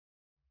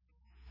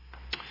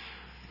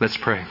Let's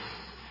pray.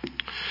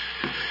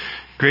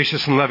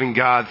 Gracious and loving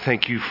God,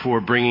 thank you for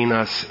bringing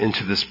us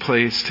into this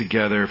place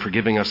together, for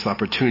giving us the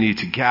opportunity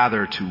to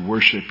gather to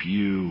worship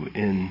you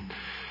in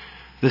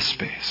this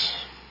space.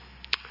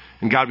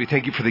 And God, we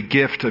thank you for the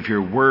gift of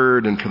your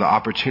word and for the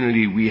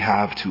opportunity we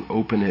have to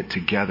open it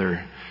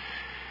together,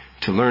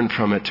 to learn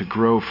from it, to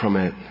grow from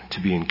it,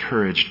 to be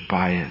encouraged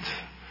by it.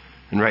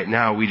 And right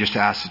now, we just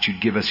ask that you'd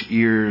give us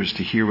ears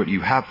to hear what you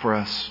have for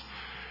us.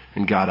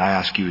 And God, I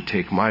ask you to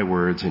take my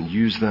words and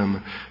use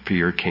them for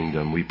your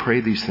kingdom. We pray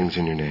these things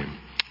in your name.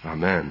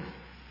 Amen.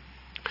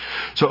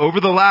 So over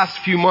the last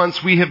few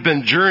months, we have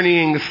been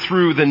journeying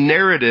through the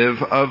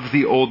narrative of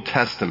the Old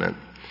Testament.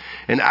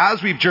 And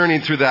as we've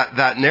journeyed through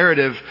that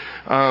narrative,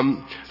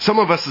 some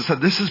of us have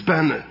said, this has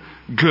been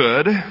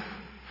good.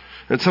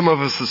 And some of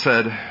us have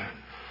said,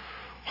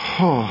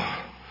 I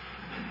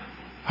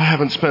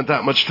haven't spent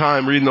that much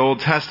time reading the Old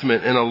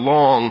Testament in a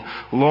long,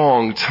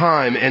 long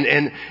time.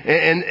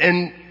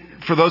 And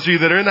for those of you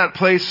that are in that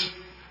place,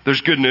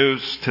 there's good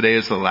news. Today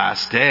is the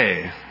last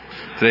day.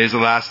 Today is the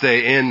last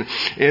day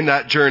in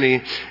that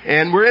journey.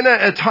 And we're in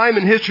a time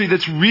in history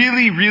that's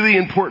really, really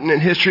important in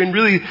history. And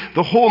really,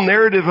 the whole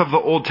narrative of the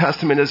Old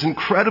Testament is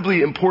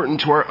incredibly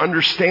important to our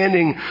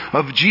understanding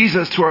of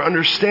Jesus, to our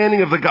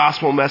understanding of the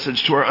gospel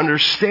message, to our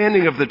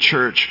understanding of the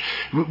church.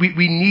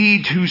 We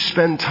need to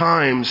spend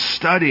time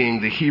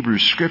studying the Hebrew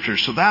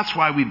scriptures. So that's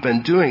why we've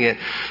been doing it.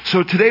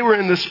 So today we're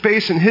in this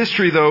space in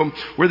history, though,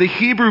 where the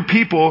Hebrew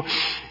people,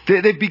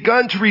 they've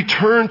begun to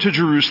return to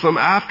Jerusalem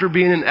after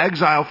being in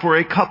exile for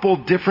a couple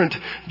different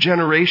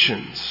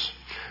generations.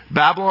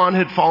 Babylon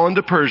had fallen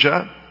to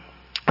Persia,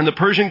 and the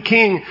Persian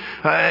king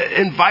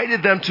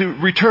invited them to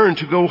return,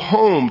 to go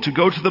home, to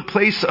go to the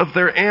place of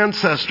their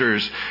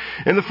ancestors.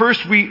 And the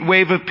first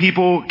wave of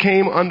people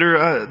came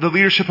under the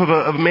leadership of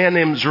a man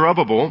named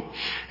Zerubbabel,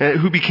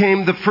 who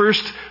became the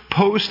first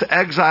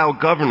post-exile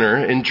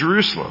governor in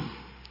Jerusalem.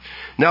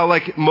 Now,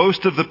 like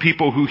most of the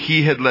people who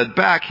he had led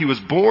back, he was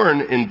born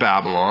in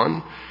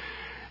Babylon.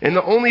 And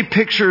the only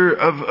picture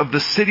of the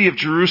city of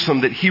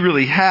Jerusalem that he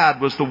really had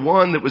was the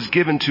one that was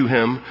given to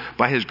him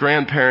by his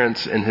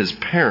grandparents and his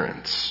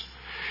parents.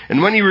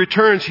 And when he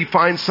returns, he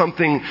finds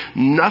something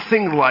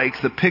nothing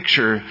like the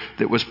picture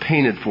that was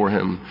painted for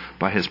him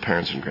by his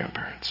parents and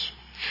grandparents.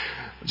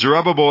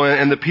 Zerubbabel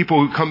and the people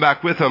who come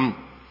back with him,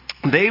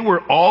 they were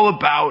all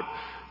about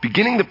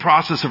beginning the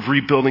process of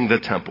rebuilding the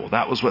temple.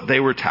 That was what they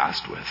were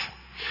tasked with.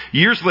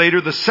 Years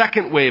later, the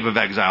second wave of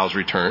exiles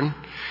return,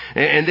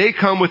 and they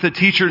come with a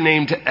teacher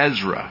named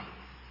Ezra.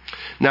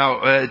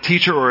 Now, a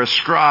teacher or a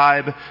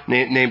scribe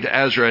named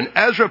Ezra. And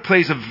Ezra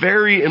plays a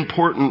very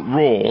important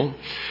role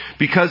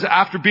because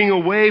after being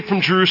away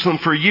from Jerusalem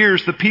for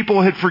years, the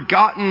people had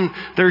forgotten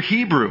their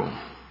Hebrew.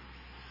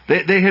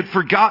 They had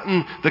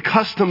forgotten the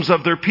customs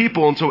of their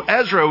people. And so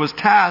Ezra was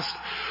tasked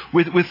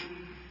with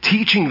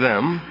teaching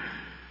them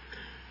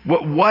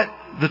what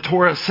the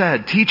Torah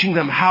said, teaching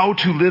them how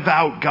to live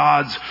out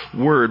God's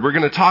word. We're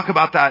going to talk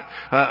about that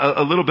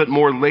a little bit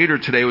more later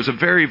today. It was a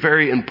very,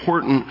 very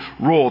important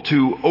role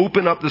to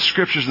open up the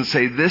scriptures and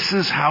say, this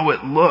is how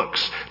it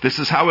looks. This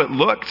is how it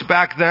looked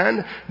back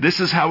then. This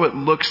is how it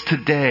looks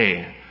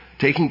today.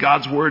 Taking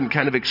God's word and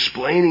kind of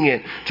explaining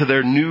it to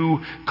their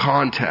new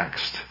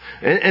context.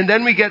 And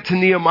then we get to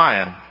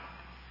Nehemiah.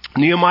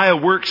 Nehemiah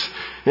works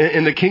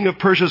in the king of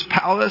Persia's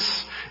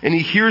palace, and he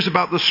hears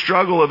about the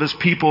struggle of his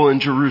people in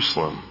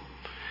Jerusalem.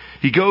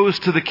 He goes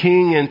to the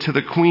king and to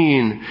the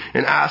queen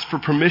and asks for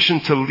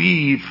permission to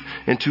leave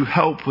and to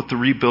help with the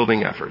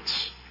rebuilding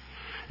efforts.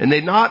 And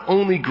they not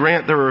only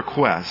grant their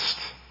request,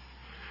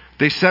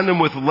 they send him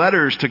with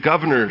letters to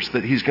governors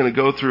that he's going to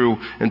go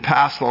through and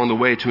pass along the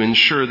way to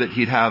ensure that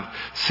he'd have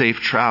safe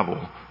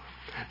travel.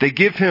 They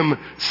give him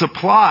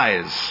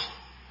supplies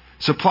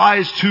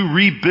to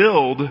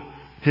rebuild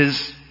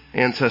his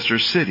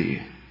ancestor's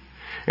city.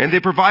 And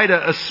they provide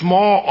a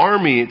small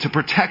army to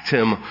protect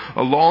him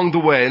along the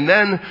way. And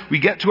then we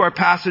get to our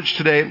passage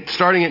today,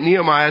 starting at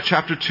Nehemiah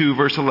chapter 2,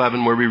 verse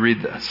 11, where we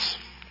read this.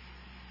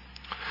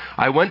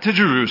 I went to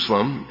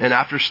Jerusalem, and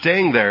after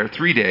staying there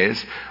 3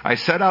 days, I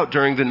set out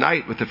during the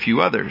night with a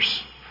few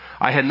others.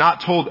 I had not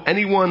told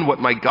anyone what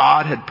my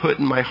God had put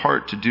in my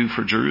heart to do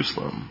for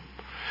Jerusalem.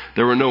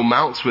 There were no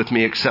mounts with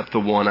me except the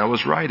one I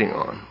was riding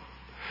on.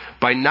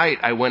 By night,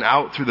 I went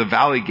out through the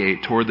valley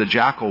gate toward the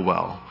Jackal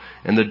Well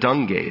and the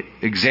Dung Gate,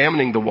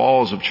 examining the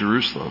walls of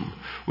Jerusalem,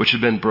 which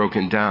had been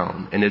broken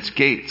down, and its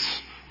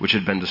gates, which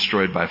had been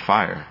destroyed by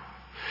fire.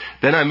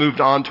 Then I moved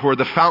on toward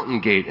the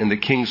Fountain Gate and the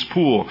King's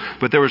Pool,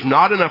 but there was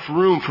not enough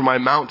room for my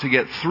mount to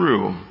get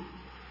through.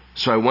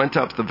 So I went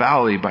up the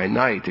valley by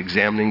night,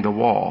 examining the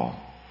wall.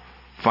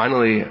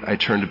 Finally, I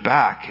turned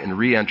back and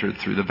re-entered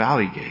through the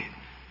valley gate.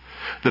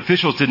 The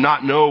officials did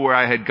not know where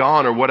I had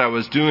gone or what I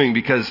was doing,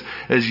 because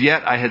as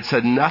yet I had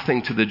said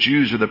nothing to the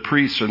Jews or the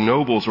priests or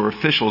nobles or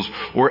officials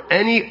or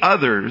any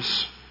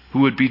others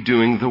who would be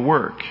doing the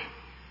work.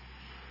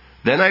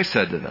 Then I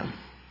said to them,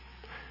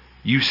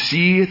 "You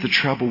see the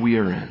trouble we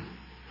are in.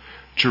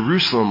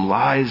 Jerusalem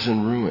lies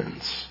in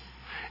ruins,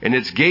 and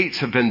its gates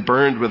have been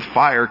burned with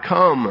fire.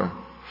 Come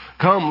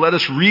Come, let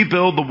us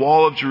rebuild the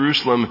wall of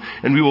Jerusalem,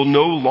 and we will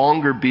no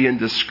longer be in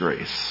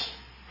disgrace.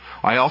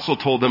 I also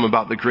told them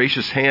about the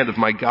gracious hand of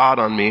my God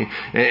on me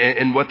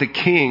and what the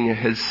king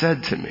has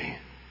said to me.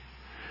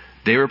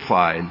 They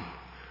replied,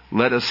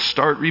 let us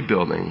start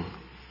rebuilding.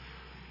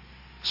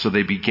 So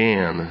they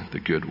began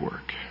the good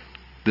work.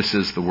 This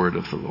is the word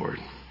of the Lord.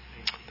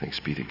 Thanks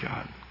be to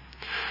God.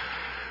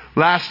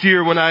 Last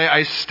year when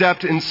I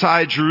stepped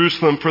inside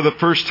Jerusalem for the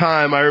first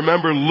time, I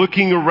remember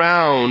looking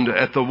around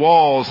at the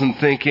walls and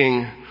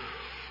thinking,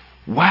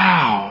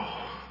 wow,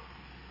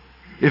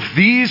 if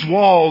these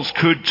walls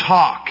could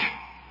talk,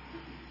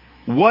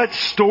 what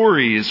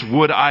stories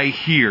would I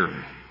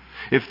hear?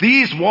 If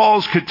these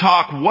walls could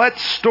talk, what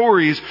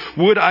stories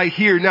would I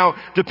hear? Now,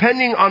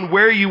 depending on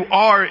where you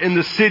are in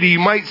the city, you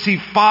might see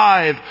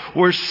 5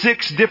 or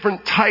 6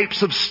 different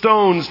types of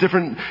stones,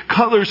 different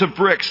colors of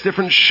bricks,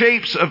 different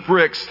shapes of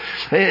bricks,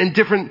 and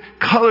different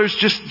colors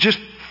just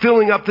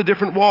filling up the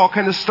different wall,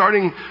 kind of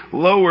starting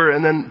lower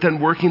and then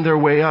working their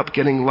way up,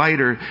 getting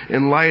lighter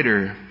and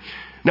lighter.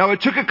 Now,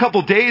 it took a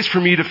couple days for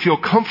me to feel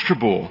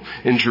comfortable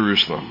in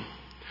Jerusalem.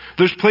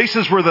 There's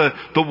places where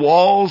the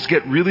walls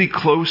get really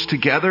close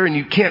together and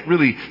you can't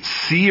really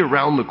see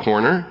around the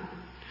corner.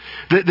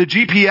 The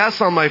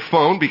GPS on my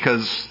phone,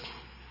 because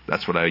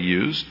that's what I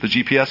used, the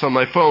GPS on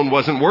my phone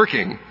wasn't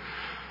working.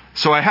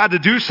 So I had to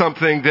do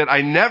something that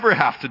I never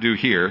have to do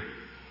here.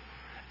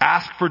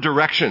 Ask for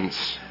directions.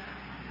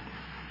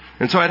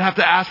 And so I'd have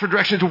to ask for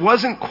directions. It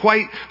wasn't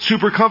quite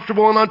super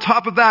comfortable. And on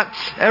top of that,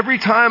 every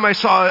time I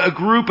saw a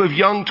group of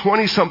young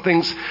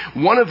 20-somethings,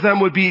 one of them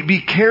would be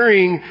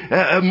carrying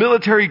a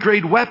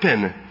military-grade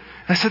weapon.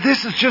 I said,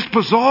 this is just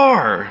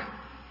bizarre.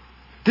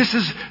 This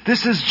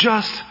is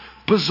just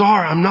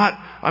bizarre.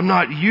 I'm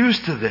not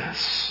used to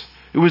this.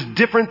 It was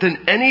different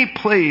than any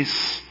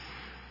place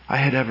I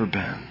had ever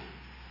been.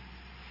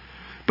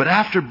 But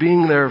after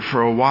being there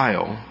for a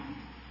while,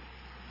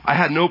 I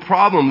had no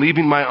problem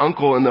leaving my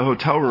uncle in the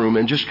hotel room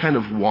and just kind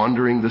of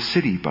wandering the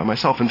city by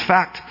myself. In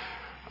fact,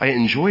 I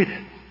enjoyed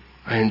it.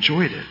 I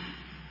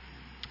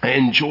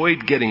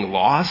enjoyed getting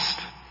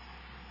lost.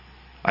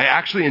 I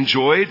actually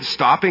enjoyed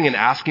stopping and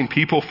asking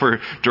people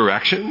for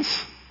directions.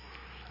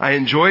 I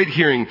enjoyed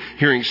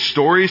hearing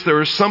stories. There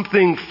was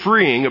something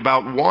freeing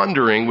about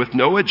wandering with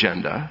no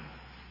agenda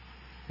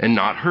and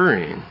not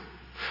hurrying.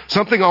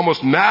 Something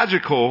almost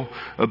magical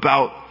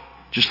about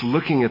just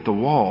looking at the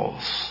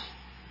walls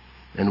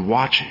and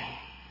watching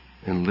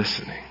and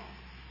listening.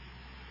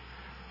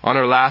 On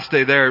our last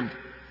day there,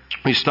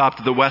 we stopped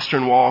at the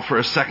Western Wall for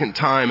a second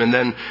time, and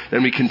then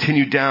we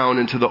continued down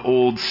into the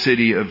old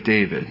city of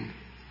David.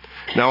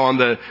 Now on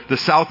the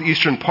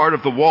southeastern part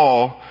of the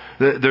wall,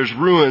 there's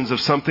ruins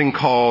of something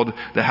called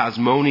the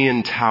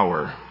Hasmonean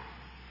Tower.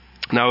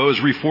 Now it was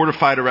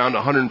refortified around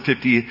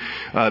 150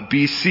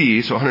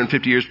 BC, so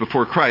 150 years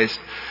before Christ.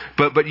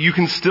 But you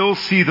can still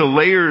see the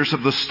layers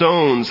of the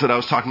stones that I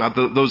was talking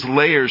about. Those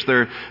layers,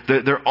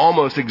 they're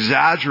almost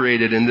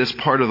exaggerated in this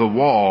part of the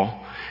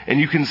wall. And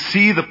you can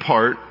see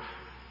there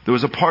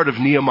was a part of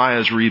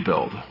Nehemiah's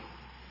rebuild.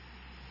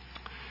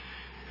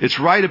 It's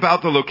right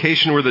about the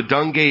location where the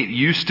Dung Gate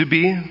used to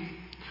be,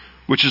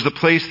 which is the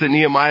place that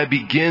Nehemiah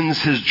begins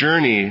his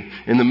journey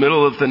in the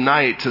middle of the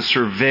night to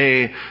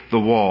survey the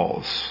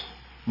walls,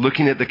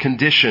 looking at the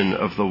condition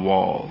of the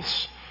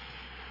walls.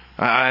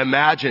 I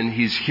imagine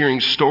he's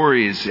hearing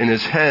stories in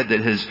his head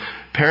that his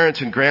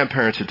parents and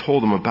grandparents had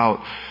told him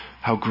about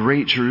how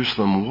great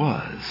Jerusalem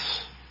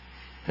was,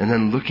 and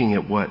then looking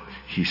at what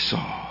he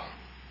saw.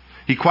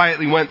 He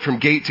quietly went from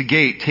gate to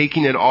gate,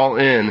 taking it all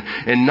in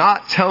and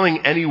not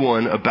telling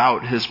anyone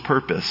about his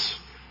purpose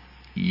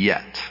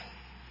yet.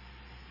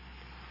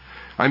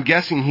 I'm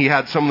guessing he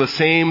had some of the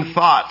same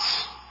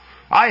thoughts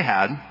I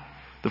had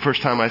the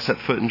first time I set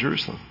foot in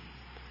Jerusalem.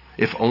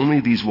 If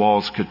only these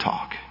walls could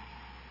talk,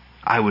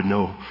 I would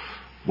know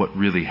what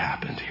really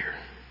happened here.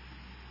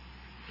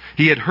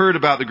 He had heard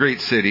about the great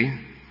city.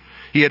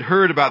 He had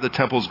heard about the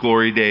temple's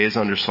glory days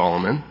under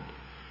Solomon.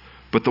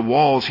 But the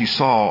walls he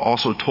saw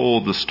also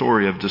told the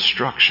story of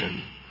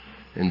destruction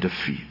and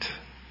defeat.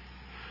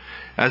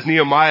 As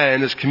Nehemiah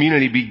and his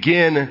community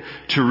begin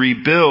to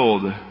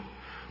rebuild,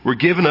 we're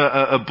given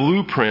a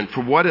blueprint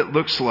for what it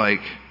looks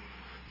like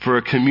for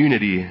a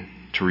community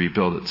to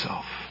rebuild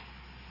itself.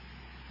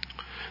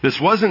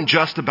 This wasn't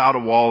just about a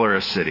wall or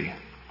a city.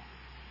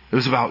 It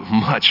was about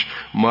much,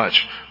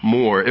 much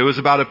more. It was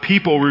about a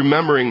people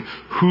remembering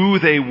who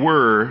they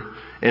were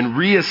and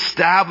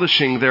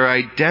reestablishing their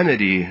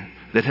identity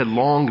that had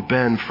long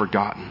been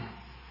forgotten.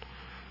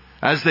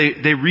 As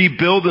they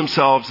rebuild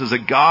themselves as a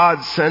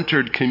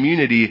God-centered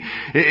community,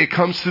 it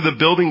comes through the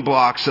building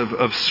blocks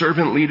of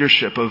servant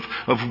leadership,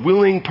 of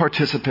willing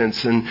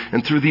participants,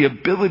 and through the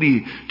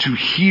ability to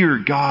hear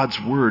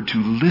God's word, to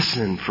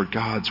listen for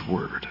God's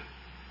word.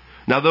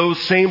 Now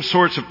those same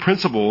sorts of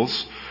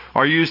principles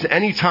are used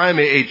anytime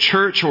a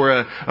church or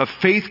a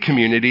faith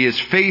community is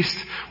faced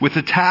with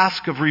the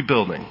task of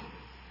rebuilding.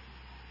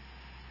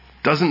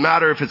 Doesn't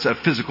matter if it's a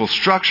physical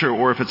structure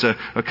or if it's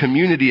a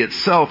community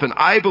itself. And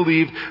I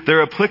believe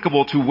they're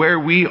applicable to where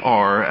we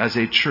are as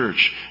a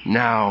church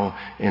now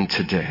and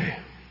today.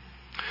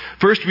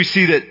 First, we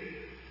see that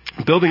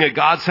building a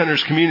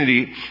God-centered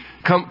community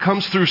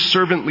comes through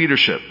servant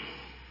leadership.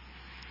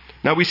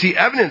 Now, we see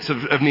evidence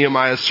of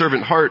Nehemiah's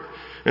servant heart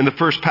in the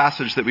first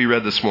passage that we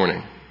read this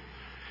morning.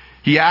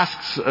 He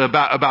asks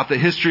about the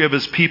history of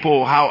his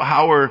people.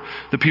 How are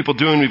the people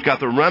doing? We've got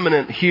the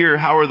remnant here.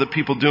 How are the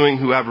people doing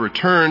who have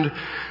returned?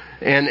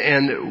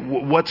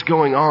 And what's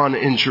going on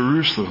in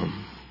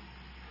Jerusalem?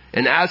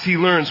 And as he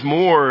learns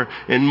more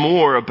and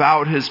more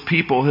about his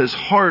people, his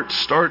heart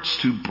starts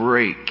to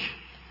break.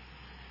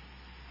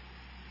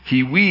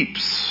 He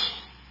weeps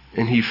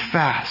and he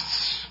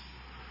fasts.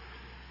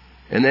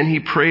 And then he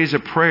prays a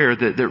prayer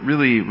that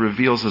really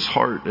reveals his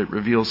heart. It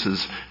reveals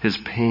his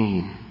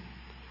pain.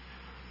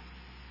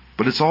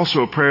 But it's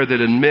also a prayer that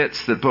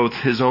admits that both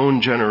his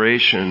own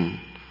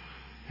generation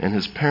and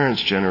his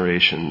parents'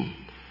 generation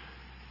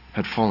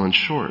had fallen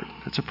short.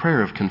 It's a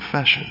prayer of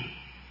confession.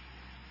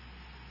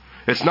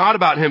 It's not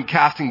about him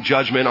casting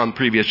judgment on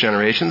previous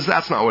generations.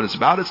 That's not what it's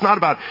about. It's not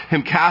about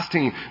him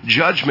casting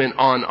judgment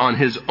on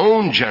his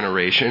own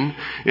generation.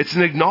 It's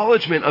an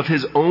acknowledgement of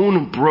his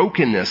own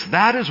brokenness.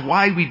 That is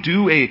why we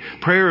do a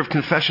prayer of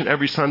confession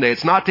every Sunday.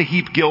 It's not to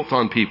heap guilt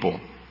on people.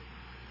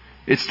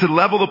 It's to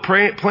level the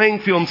playing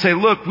field and say,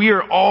 look, we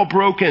are all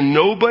broken.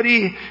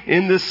 Nobody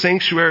in this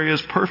sanctuary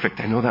is perfect.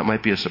 I know that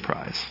might be a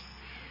surprise.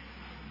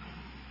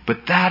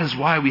 But that is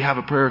why we have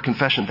a prayer of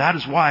confession. That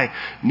is why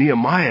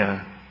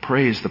Nehemiah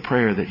prays the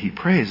prayer that he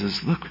prays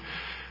is, look,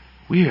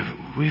 we've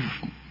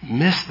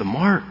missed the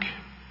mark.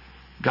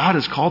 God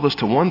has called us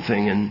to one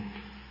thing and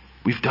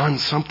we've done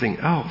something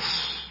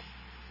else.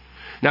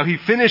 Now he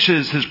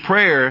finishes his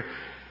prayer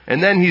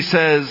and then he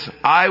says,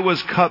 I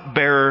was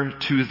cupbearer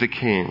to the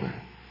king.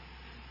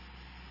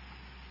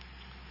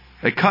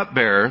 A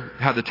cupbearer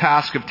had the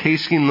task of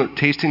tasting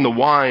the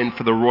wine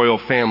for the royal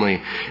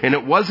family. And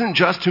it wasn't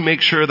just to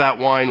make sure that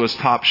wine was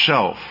top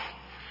shelf.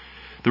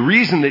 The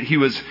reason that he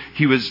was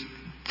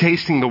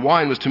tasting the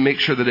wine was to make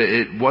sure that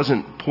it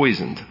wasn't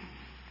poisoned.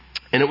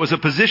 And it was a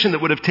position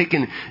that would have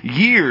taken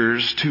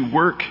years to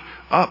work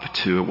up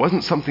to. It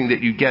wasn't something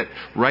that you get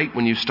right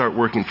when you start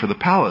working for the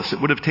palace.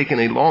 It would have taken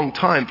a long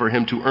time for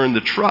him to earn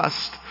the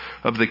trust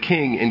of the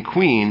king and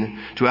queen,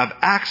 to have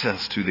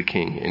access to the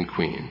king and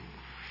queen.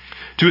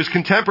 To his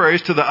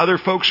contemporaries, to the other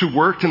folks who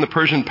worked in the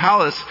Persian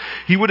palace,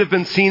 he would have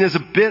been seen as a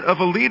bit of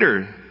a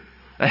leader,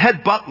 a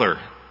head butler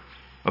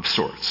of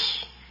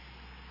sorts,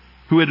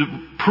 who had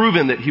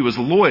proven that he was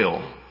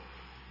loyal,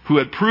 who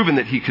had proven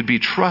that he could be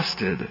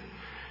trusted.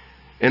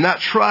 And that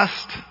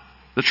trust,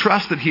 the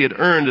trust that he had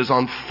earned, is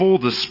on full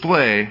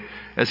display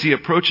as he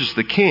approaches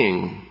the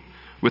king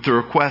with the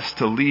request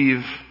to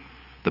leave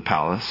the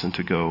palace and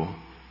to go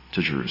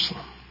to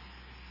Jerusalem.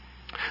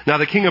 Now,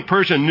 the king of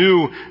Persia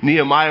knew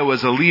Nehemiah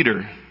was a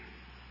leader.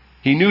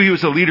 He knew he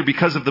was a leader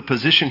because of the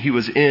position he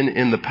was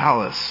in the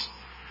palace.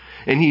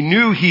 And he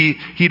knew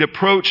he'd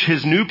approach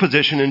his new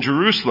position in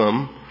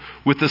Jerusalem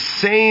with the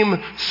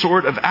same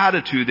sort of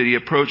attitude that he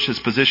approached his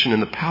position in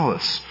the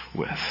palace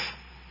with.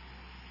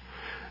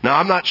 Now,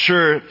 I'm not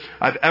sure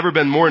I've ever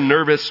been more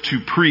nervous to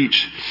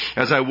preach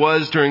as I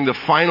was during the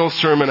final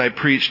sermon I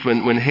preached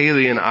when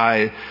Haley and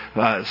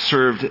I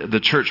served the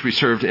church we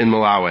served in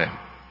Malawi.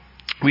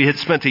 We had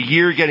spent a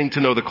year getting to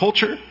know the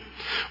culture.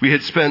 We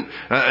had spent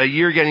a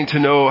year getting to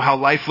know how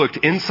life looked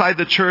inside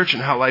the church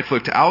and how life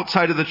looked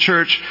outside of the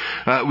church.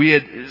 We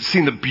had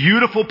seen the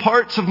beautiful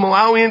parts of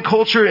Malawian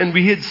culture, and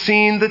we had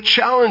seen the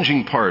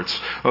challenging parts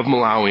of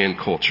Malawian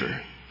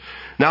culture.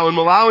 Now, in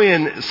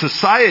Malawian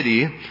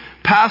society,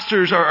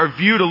 pastors are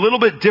viewed a little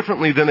bit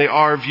differently than they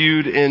are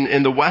viewed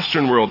in the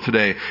Western world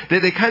today.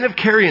 They kind of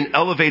carry an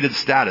elevated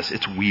status.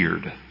 It's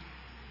weird.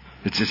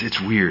 It's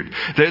weird.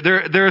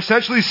 They're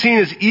essentially seen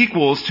as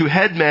equals to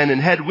headmen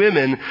and head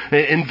women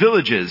in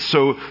villages.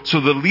 So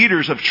the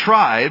leaders of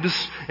tribes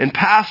and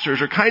pastors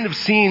are kind of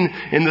seen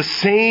in the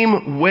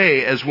same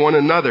way as one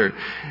another.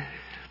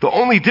 The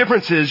only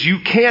difference is you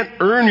can't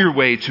earn your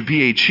way to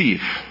be a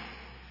chief.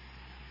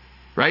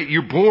 Right?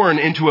 You're born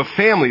into a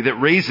family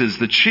that raises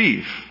the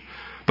chief.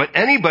 But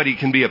anybody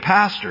can be a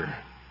pastor.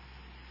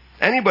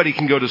 Anybody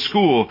can go to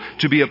school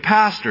to be a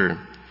pastor.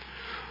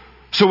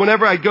 So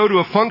whenever I go to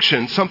a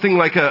function, something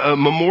like a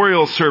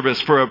memorial service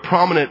for a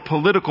prominent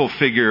political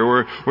figure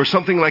or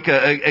something like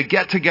a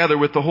get-together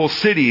with the whole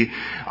city,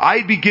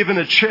 I'd be given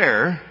a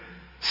chair,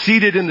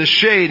 seated in the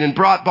shade, and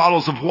brought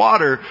bottles of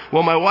water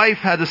while my wife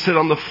had to sit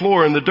on the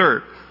floor in the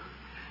dirt.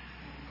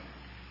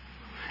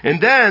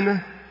 And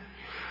then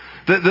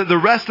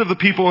the rest of the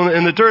people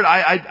in the dirt,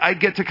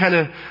 I'd get to kind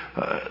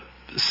of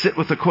sit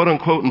with the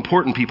quote-unquote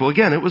important people.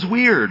 Again, it was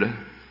weird.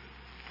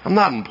 I'm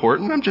not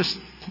important. I'm just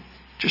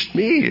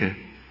me.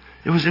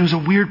 It was a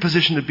weird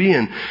position to be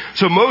in.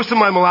 So most of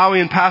my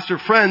Malawian pastor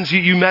friends,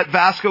 you met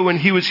Vasco when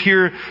he was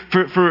here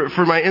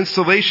for my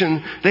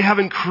installation. They have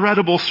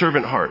incredible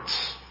servant hearts.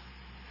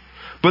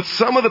 But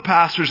some of the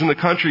pastors in the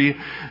country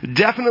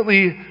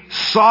definitely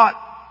sought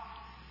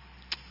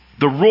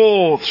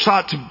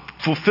sought to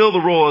fulfill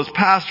the role as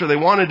pastor. They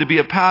wanted to be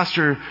a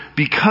pastor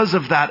because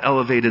of that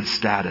elevated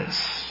status.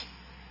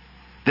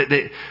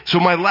 So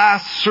my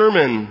last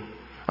sermon,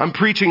 I'm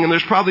preaching, and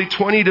there's probably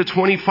 20 to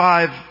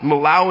 25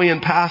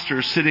 Malawian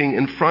pastors sitting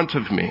in front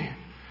of me.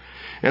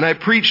 And I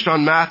preached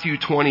on Matthew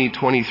 20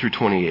 through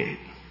 28,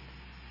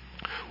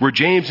 where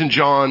James and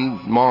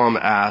John, mom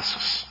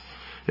asks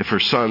if her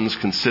sons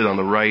can sit on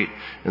the right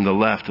and the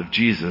left of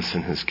Jesus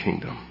in his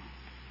kingdom.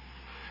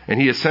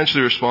 And he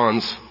essentially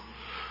responds,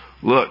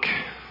 look,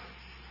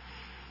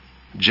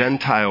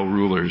 Gentile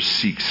rulers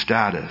seek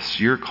status.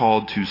 You're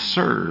called to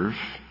serve,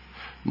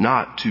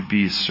 not to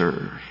be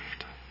served.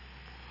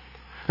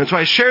 And so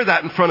I shared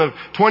that in front of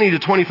 20 to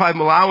 25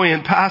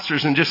 Malawian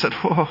pastors and just said,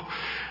 whoa,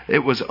 it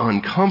was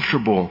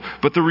uncomfortable.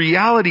 But the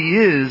reality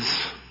is,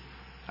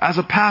 as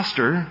a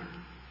pastor,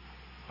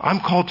 I'm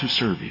called to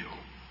serve you.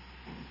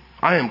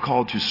 I am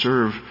called to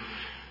serve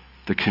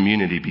the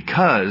community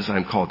because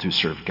I'm called to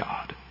serve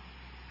God.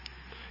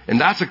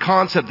 And that's a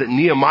concept that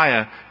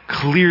Nehemiah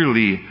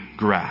clearly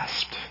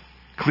grasped.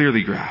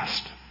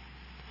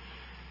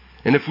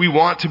 And if we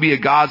want to be a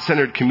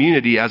God-centered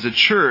community as a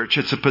church,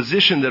 it's a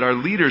position that our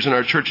leaders in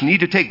our church need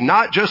to take,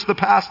 not just the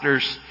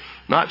pastors,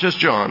 not just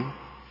John,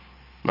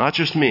 not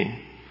just me,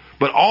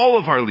 but all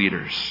of our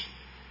leaders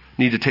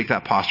need to take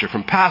that posture,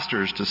 from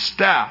pastors to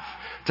staff,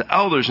 to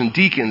elders and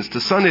deacons,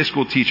 to Sunday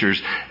school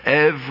teachers.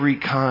 Every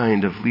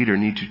kind of leader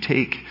need to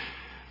take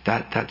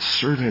that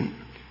servant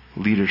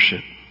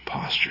leadership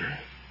posture.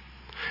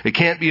 It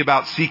can't be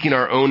about seeking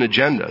our own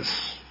agendas.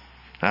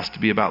 It has to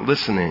be about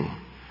listening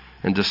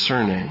and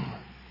discerning,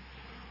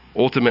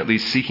 ultimately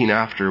seeking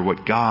after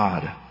what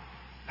God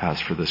has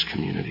for this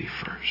community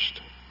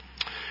first.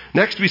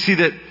 Next, we see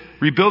that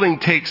rebuilding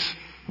takes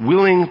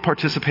willing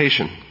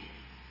participation.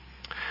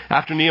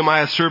 After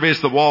Nehemiah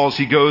surveys the walls,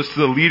 he goes to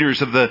the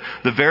leaders of the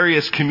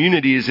various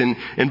communities and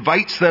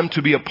invites them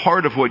to be a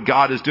part of what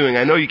God is doing.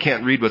 I know you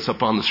can't read what's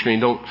up on the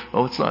screen.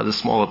 It's not as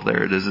small up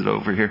there. Is it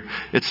over here?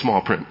 It's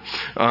small print.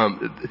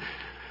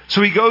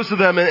 So he goes to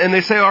them and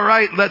they say, all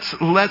right,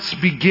 let's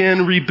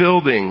begin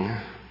rebuilding.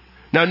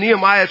 Now,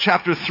 Nehemiah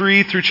chapter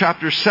 3 through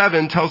chapter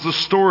 7 tells the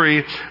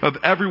story of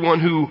everyone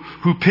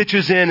who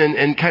pitches in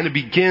and kind of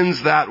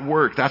begins that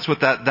work. That's what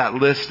that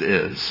list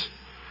is.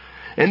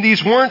 And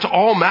these weren't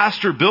all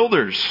master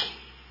builders.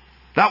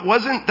 That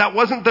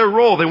wasn't their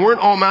role. They weren't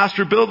all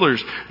master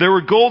builders. There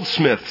were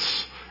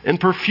goldsmiths and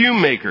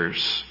perfume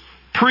makers,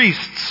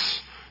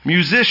 priests,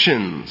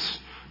 musicians,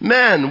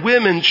 men,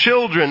 women,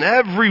 children.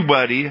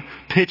 Everybody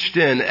pitched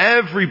in.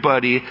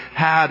 Everybody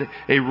had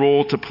a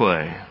role to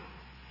play.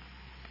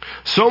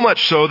 So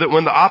much so that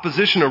when the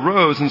opposition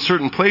arose in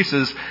certain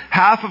places,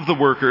 half of the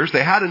workers,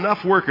 they had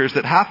enough workers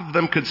that half of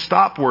them could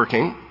stop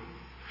working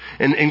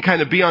and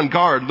kind of be on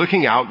guard,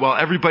 looking out while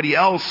everybody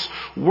else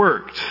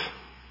worked.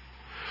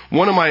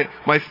 One of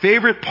my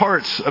favorite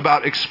parts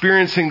about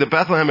experiencing the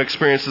Bethlehem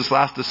experience this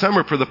last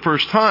December for the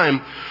first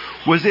time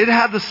was it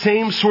had the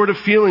same sort of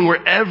feeling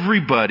where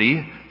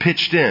everybody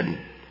pitched in.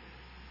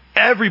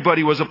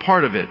 Everybody was a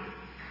part of it.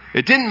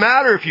 It didn't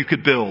matter if you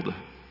could build.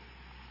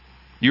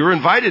 You were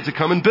invited to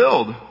come and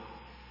build.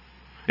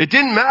 It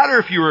didn't matter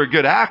if you were a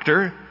good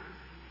actor.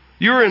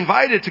 You were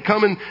invited to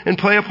come and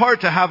play a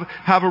part, to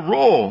have a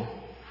role.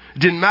 It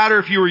didn't matter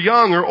if you were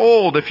young or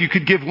old, if you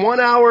could give 1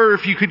 hour or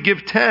if you could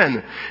give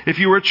 10, if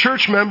you were a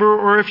church member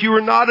or if you were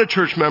not a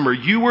church member.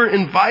 You were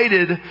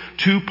invited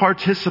to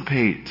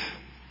participate.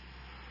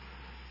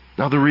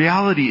 Now, the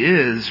reality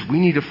is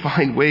we need to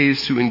find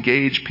ways to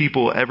engage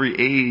people every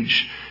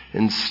age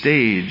and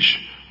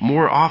stage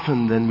more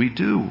often than we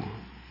do.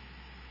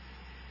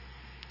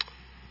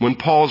 When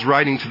Paul's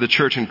writing to the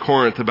church in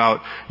Corinth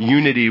about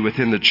unity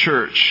within the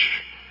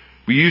church,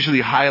 we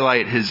usually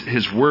highlight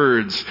his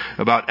words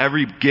about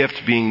every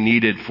gift being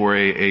needed for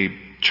a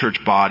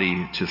church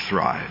body to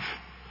thrive.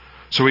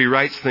 So he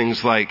writes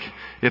things like,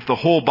 if the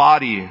whole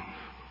body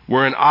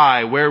were an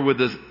eye, where would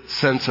the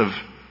sense of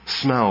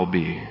smell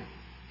be?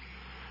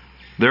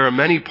 There are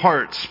many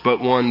parts, but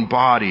one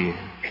body.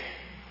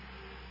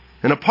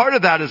 And a part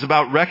of that is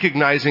about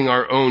recognizing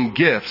our own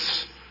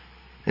gifts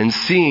and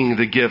seeing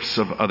the gifts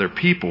of other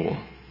people.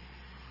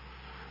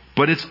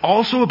 But it's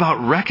also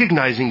about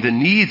recognizing the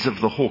needs of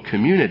the whole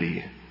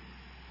community.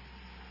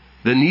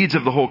 The needs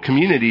of the whole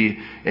community,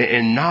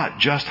 and not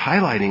just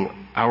highlighting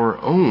our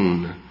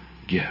own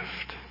gift.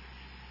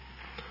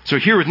 So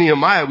here with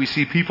Nehemiah, we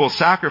see people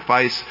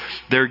sacrifice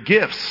their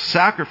gifts,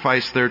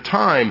 sacrifice their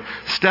time,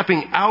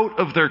 stepping out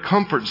of their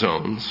comfort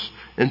zones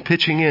and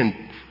pitching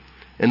in.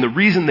 And the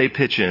reason they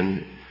pitch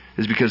in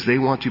is because they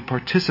want to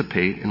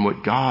participate in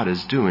what God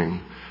is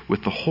doing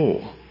with the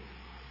whole.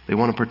 They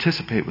want to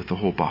participate with the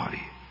whole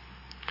body.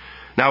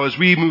 Now, as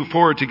we move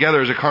forward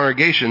together as a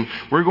congregation,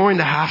 we're going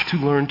to have to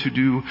learn to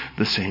do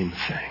the same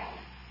thing.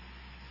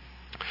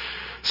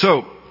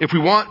 So, if we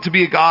want to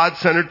be a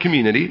God-centered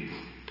community,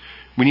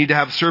 we need to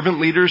have servant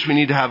leaders, we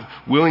need to have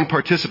willing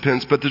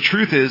participants, but the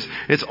truth is,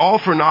 it's all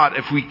for naught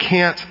if we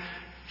can't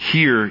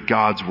hear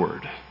God's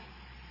word.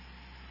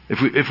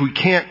 if we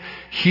can't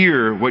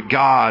hear what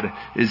God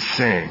is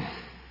saying.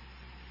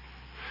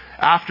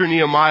 After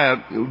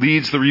Nehemiah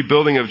leads the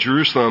rebuilding of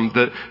Jerusalem,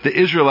 the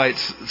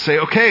Israelites say,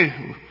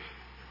 okay,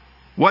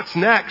 what's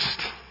next?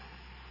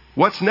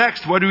 What's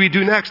next? What do we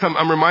do next?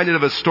 I'm reminded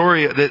of a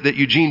story that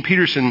Eugene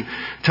Peterson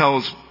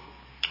tells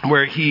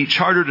where he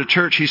chartered a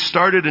church. He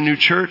started a new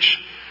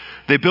church.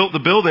 They built the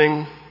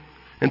building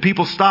and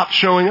people stopped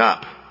showing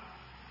up.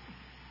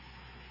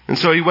 And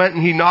so he went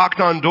and he knocked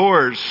on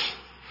doors.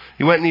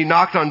 He went and he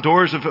knocked on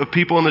doors of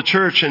people in the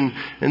church and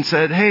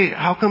said, hey,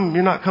 how come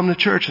you're not coming to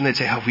church? And they'd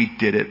say, oh, we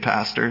did it,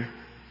 Pastor.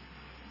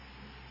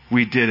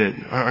 We did it.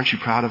 Aren't you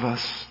proud of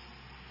us?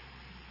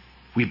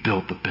 We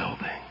built the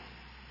building.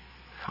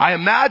 I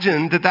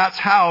imagine that's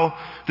how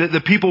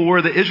the people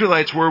were, the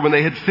Israelites were when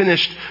they had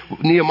finished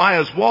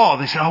Nehemiah's wall.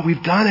 They said, oh,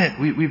 we've done it.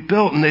 We've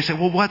built. And they said,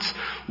 well,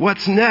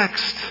 what's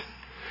next?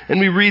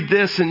 And we read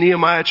this in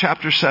Nehemiah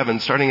chapter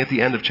 7, starting at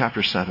the end of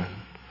chapter 7.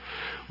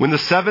 When the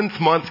 7th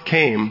month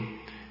came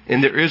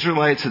and the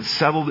Israelites had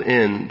settled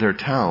in their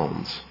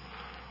towns,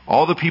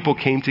 all the people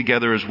came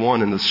together as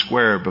one in the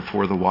square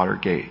before the water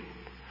gate.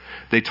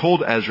 They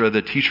told Ezra,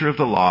 the teacher of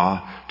the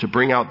law, to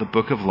bring out the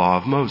book of law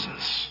of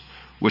Moses,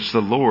 which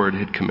the Lord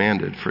had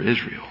commanded for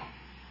Israel.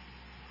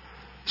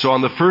 So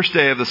on the first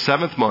day of the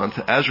 7th month,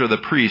 Ezra the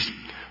priest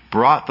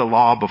brought the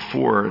law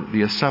before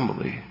the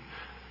assembly,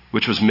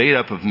 which was made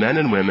up of men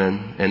and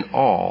women and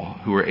all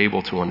who were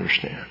able to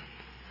understand.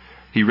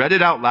 He read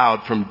it out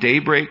loud from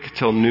daybreak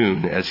till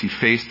noon as he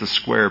faced the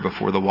square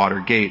before the water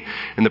gate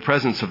in the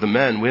presence of the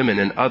men, women,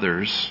 and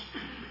others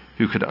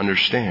who could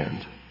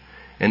understand.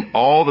 And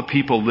all the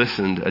people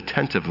listened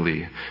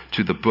attentively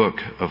to the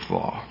book of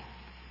law.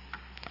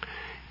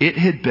 It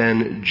had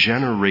been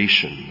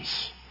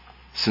generations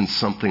since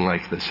something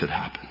like this had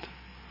happened.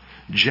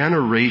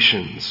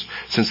 Generations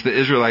since the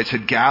Israelites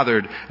had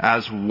gathered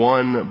as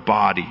one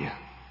body.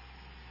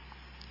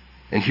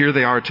 And here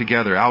they are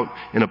together out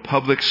in a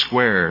public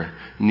square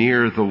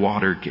near the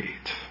water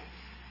gate.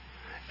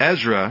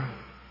 Ezra,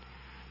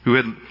 who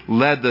had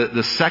led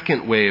the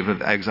second wave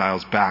of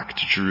exiles back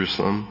to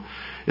Jerusalem,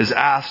 is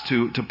asked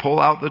to pull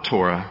out the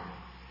Torah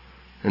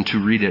and to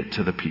read it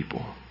to the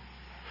people.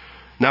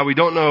 Now, we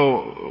don't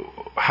know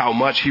how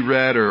much he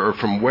read or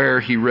from where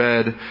he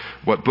read,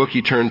 what book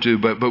he turned to,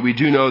 but we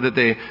do know that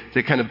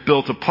they kind of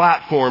built a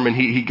platform and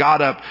he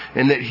got up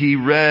and that he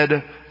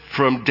read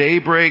from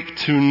daybreak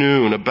to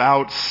noon,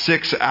 about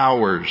 6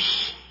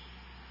 hours.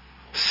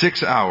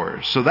 6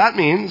 hours. So that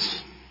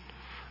means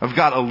I've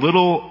got a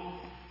little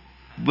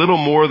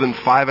more than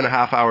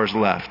 5.5 hours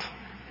left.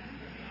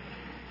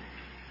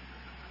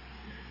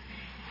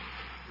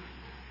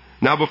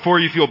 Now, before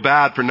you feel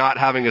bad for not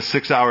having a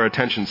 6-hour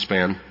attention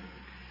span,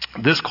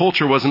 this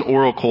culture was an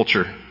oral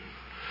culture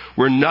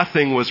where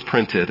nothing was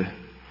printed.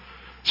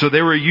 So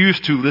they were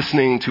used to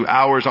listening to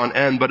hours on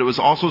end, but it was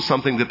also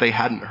something that they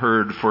hadn't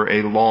heard for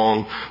a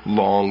long,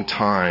 long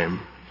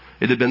time.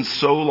 It had been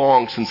so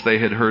long since they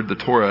had heard the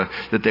Torah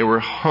that they were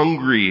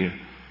hungry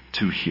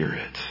to hear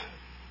it.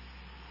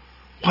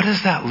 What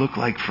does that look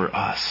like for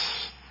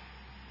us?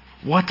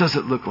 What does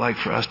it look like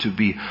for us to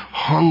be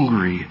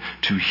hungry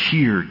to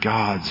hear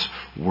God's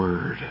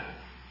word?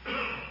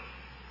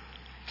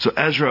 So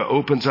Ezra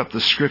opens up the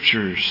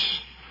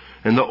scriptures,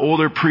 and the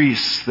older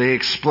priests, they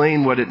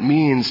explain what it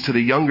means to the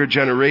younger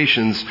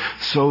generations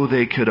so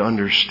they could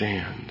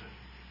understand.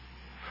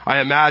 I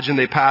imagine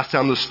they passed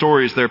down the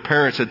stories their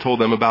parents had told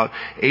them about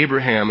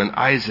Abraham and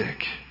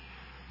Isaac,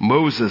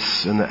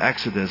 Moses and the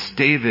Exodus,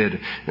 David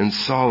and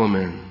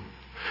Solomon.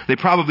 They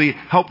probably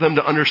helped them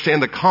to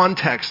understand the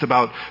context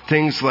about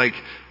things like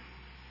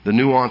the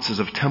nuances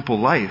of temple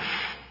life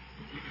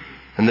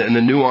and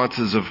the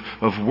nuances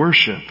of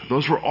worship.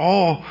 Those were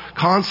all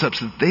concepts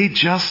that they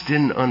just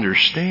didn't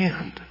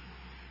understand.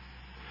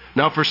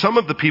 Now, for some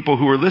of the people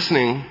who were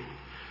listening,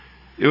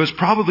 it was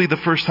probably the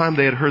first time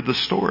they had heard the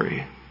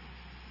story.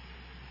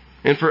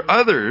 And for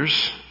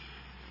others,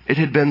 it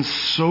had been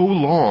so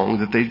long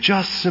that they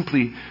just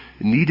simply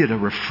needed a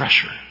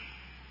refresher.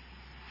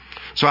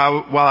 So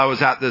while I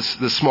was at this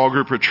small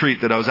group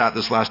retreat that I was at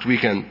this last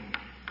weekend,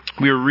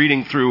 we were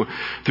reading through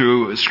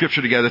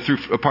scripture together through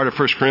a part of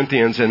 1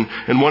 Corinthians, and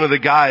one of the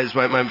guys,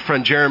 my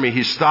friend Jeremy,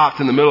 he stopped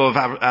in the middle of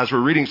as we're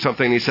reading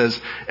something, and he says,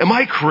 "Am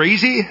I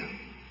crazy?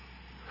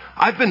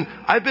 I've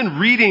been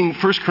reading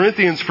 1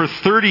 Corinthians for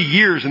 30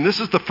 years, and this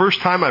is the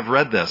first time I've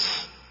read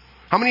this."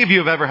 How many of you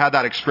have ever had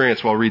that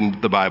experience while reading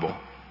the Bible?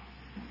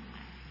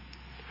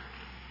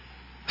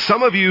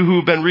 Some of you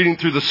who've been reading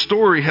through the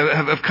story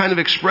have kind of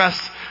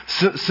expressed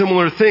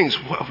similar things.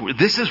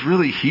 This is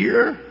really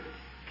here?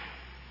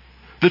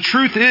 The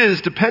truth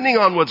is, depending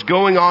on what's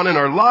going on in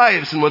our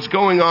lives and what's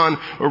going on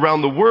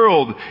around the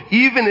world,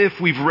 even if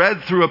we've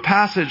read through a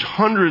passage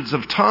hundreds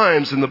of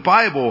times in the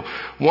Bible,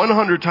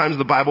 100 times in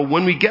the Bible,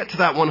 when we get to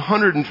that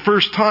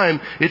 101st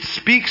time, it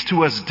speaks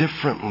to us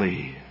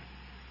differently.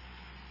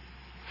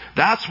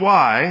 That's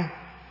why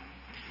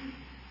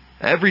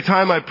every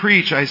time I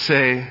preach, I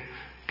say,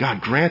 God,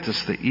 grant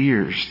us the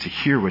ears to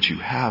hear what you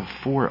have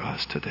for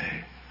us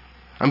today.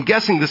 I'm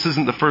guessing this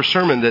isn't the first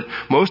sermon that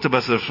most of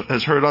us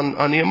has heard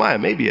on Nehemiah.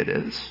 Maybe it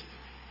is.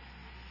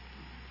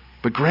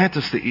 But grant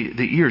us the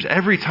ears.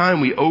 Every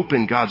time we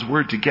open God's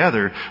word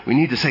together, we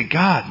need to say,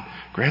 God,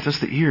 grant us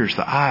the ears,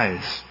 the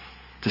eyes,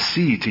 to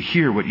see, to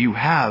hear what you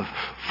have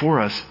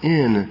for us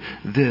in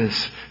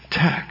this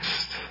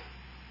text.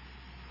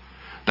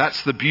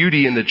 That's the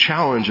beauty and the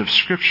challenge of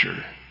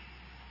Scripture.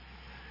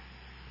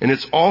 And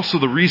it's also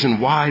the reason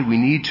why we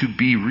need to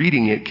be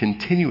reading it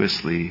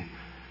continuously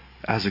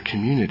as a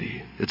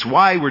community. It's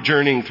why we're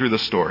journeying through the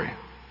story.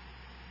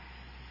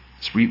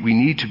 We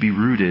need to be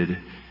rooted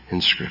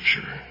in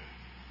Scripture.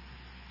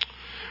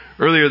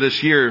 Earlier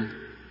this year,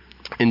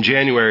 in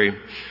January,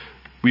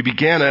 we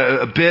began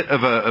a bit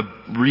of a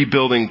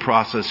rebuilding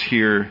process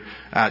here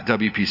at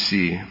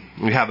WPC.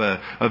 We have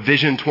a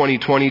Vision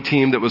 2020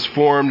 team that was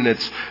formed, and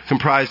it's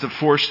comprised of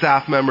 4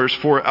 staff members,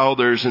 4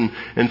 elders, and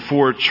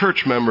 4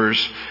 church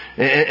members.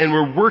 And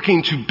we're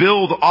working to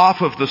build off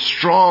of the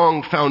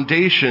strong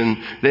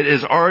foundation that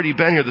has already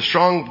been here, the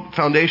strong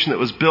foundation that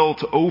was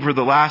built over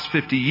the last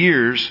 50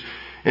 years,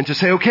 and to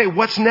say, okay,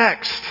 what's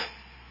next?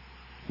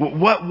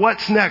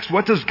 What's next?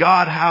 What does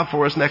God have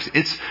for us next?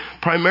 It's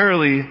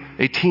primarily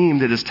a team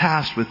that is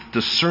tasked with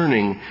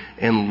discerning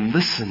and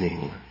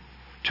listening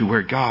to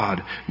where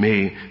God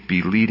may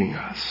be leading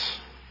us.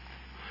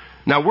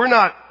 Now, we're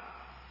not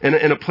in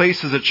a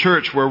place as a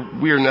church where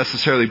we are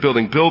necessarily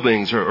building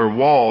buildings or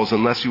walls,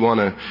 unless you want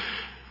to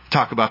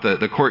talk about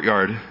the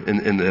courtyard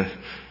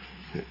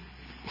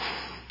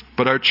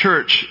but our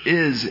church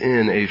is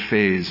in a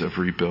phase of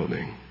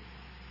rebuilding.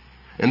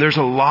 And there's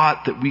a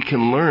lot that we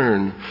can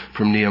learn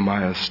from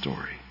Nehemiah's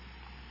story.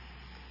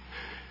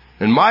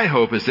 And my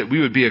hope is that we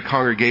would be a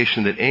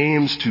congregation that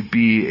aims to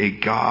be a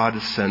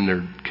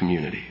God-centered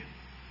community,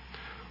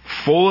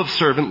 full of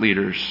servant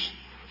leaders,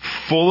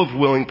 full of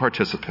willing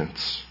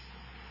participants,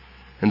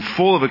 and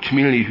full of a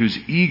community who's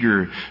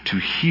eager to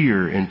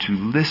hear and to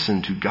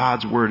listen to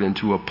God's word and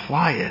to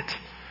apply it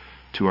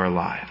to our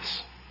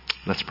lives.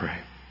 Let's pray.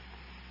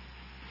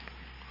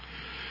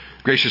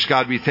 Gracious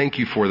God, we thank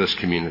you for this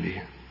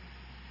community,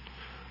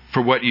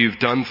 for what you've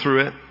done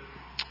through it,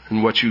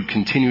 and what you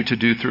continue to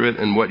do through it,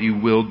 and what you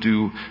will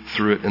do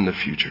through it in the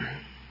future.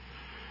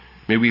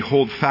 May we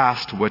hold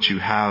fast to what you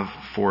have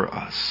for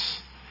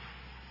us,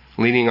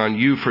 leaning on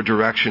you for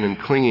direction and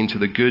clinging to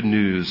the good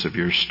news of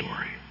your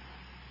story.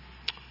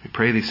 We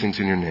pray these things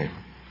in your name.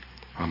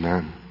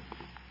 Amen.